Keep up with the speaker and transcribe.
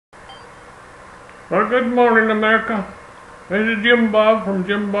Well, good morning, America. This is Jim Bob from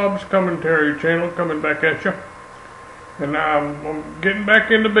Jim Bob's Commentary Channel coming back at you. And I'm getting back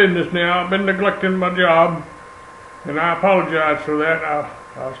into business now. I've been neglecting my job, and I apologize for that.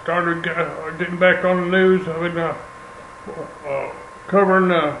 I started getting back on the news. I've been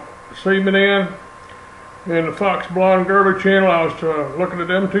covering CNN and the Fox Blonde Girly channel. I was looking at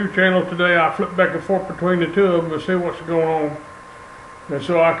them two channels today. I flipped back and forth between the two of them to see what's going on, and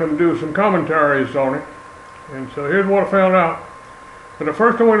so I can do some commentaries on it. And so here's what I found out. But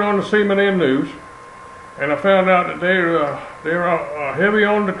first I went on to CNN News, and I found out that they're heavy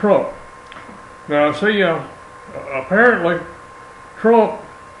on the Trump. Now see, apparently Trump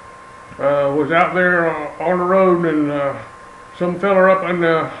was out there on the road, and some fella up in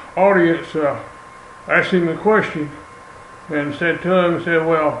the audience asked him a question, and said to him,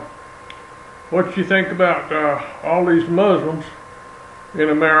 well, what do you think about all these Muslims in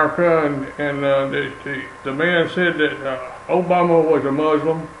America? And the man said that Obama was a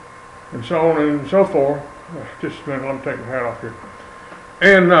Muslim, and so on and so forth. Just a minute, let me take my hat off here.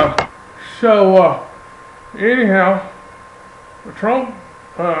 And anyhow, Trump,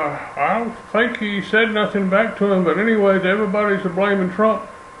 I don't think he said nothing back to him, but anyways, everybody's blaming Trump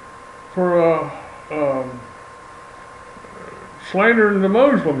for slandering the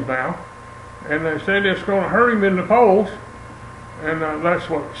Muslims now, and they said it's going to hurt him in the polls. And that's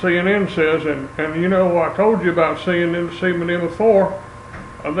what CNN says. And you know, I told you about CNN before.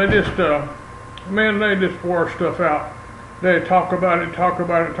 They just, man, they just wore stuff out. They talk about it. They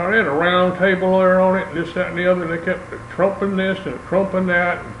had a round table there on it, and this, that, and the other. They kept trumping this and trumping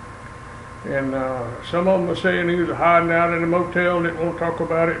that. And some of them were saying he was hiding out in a motel and didn't want to talk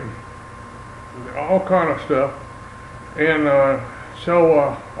about it, and all kind of stuff. And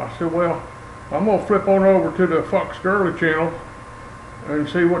so I said, well, I'm going to flip on over to the Fox Girly channel and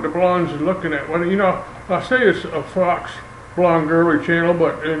see what the blondes is looking at. Well, you know, I say it's a Fox Blonde Girly channel,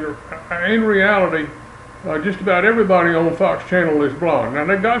 but in reality, just about everybody on the Fox channel is blonde. Now,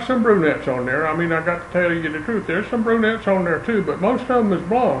 they got some brunettes on there. I mean, I got to tell you the truth. There's some brunettes on there too, but most of them is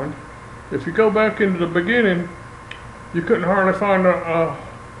blonde. If you go back into the beginning, you couldn't hardly find a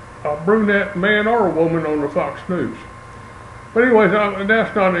brunette man or a woman on the Fox News. But anyways,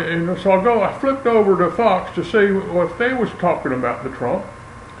 that's not it. So I flipped over to Fox to see what they was talking about the Trump.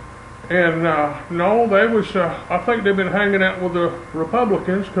 And no, they was, I think they've been hanging out with the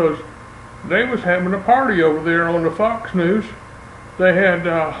Republicans, because they was having a party over there on the Fox News. They had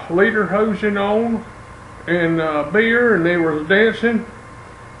lederhosen on and beer, and they were dancing,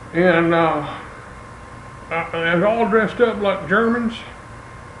 and they was all dressed up like Germans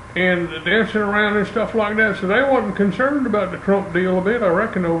and dancing around and stuff like that. So they wasn't concerned about the Trump deal a bit, I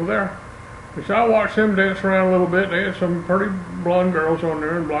reckon, over there. So I watched them dance around a little bit. They had some pretty blonde girls on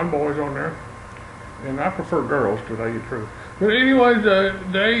there and blonde boys on there. And I prefer girls, to tell you the truth. But anyways,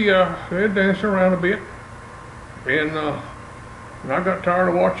 they danced around a bit. And I got tired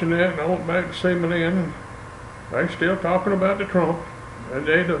of watching that, and I went back to CNN, and they still talking about the Trump.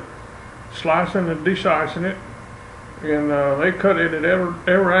 They slicing and decising it. And they cut it at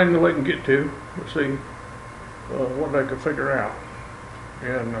every angle they can get to see what they could figure out.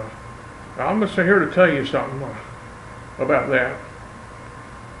 And I'm just here to tell you something about that.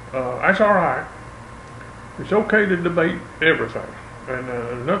 That's all right. It's okay to debate everything, and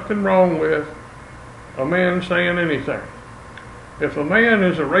there's nothing wrong with a man saying anything. If a man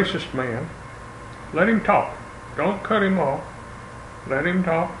is a racist man, let him talk. Don't cut him off. Let him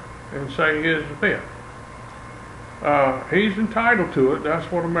talk and say his bit. He's entitled to it.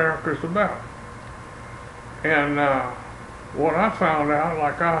 That's what America's about. And what I found out,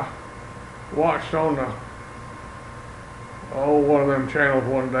 like I watched on one of them channels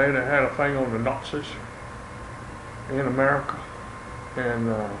one day, they had a thing on the Nazis in America,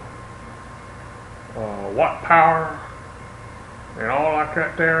 and white power and all like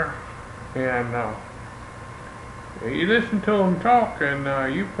that there. And you listen to them talk, and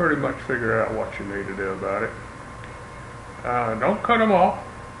you pretty much figure out what you need to do about it. Don't cut them off.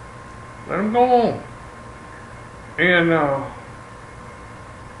 Let them go on. And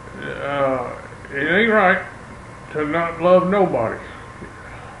it ain't right to not love nobody.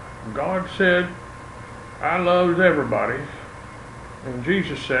 God said, I loves everybody. And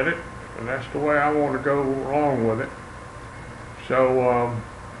Jesus said it, and that's the way I want to go along with it. So,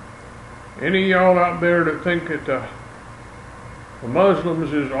 any of y'all out there that think that the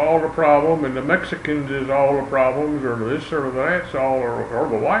Muslims is all the problem, and the Mexicans is all the problems, or this or that's all, or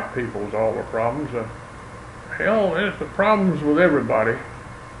the white people is all the problems. Hell, there's the problems with everybody.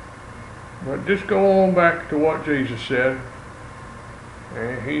 But just go on back to what Jesus said.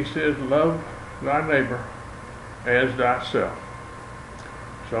 And he says, love thy neighbor as thyself.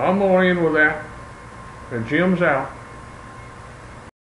 So I'm going to end with that, and Jim's out.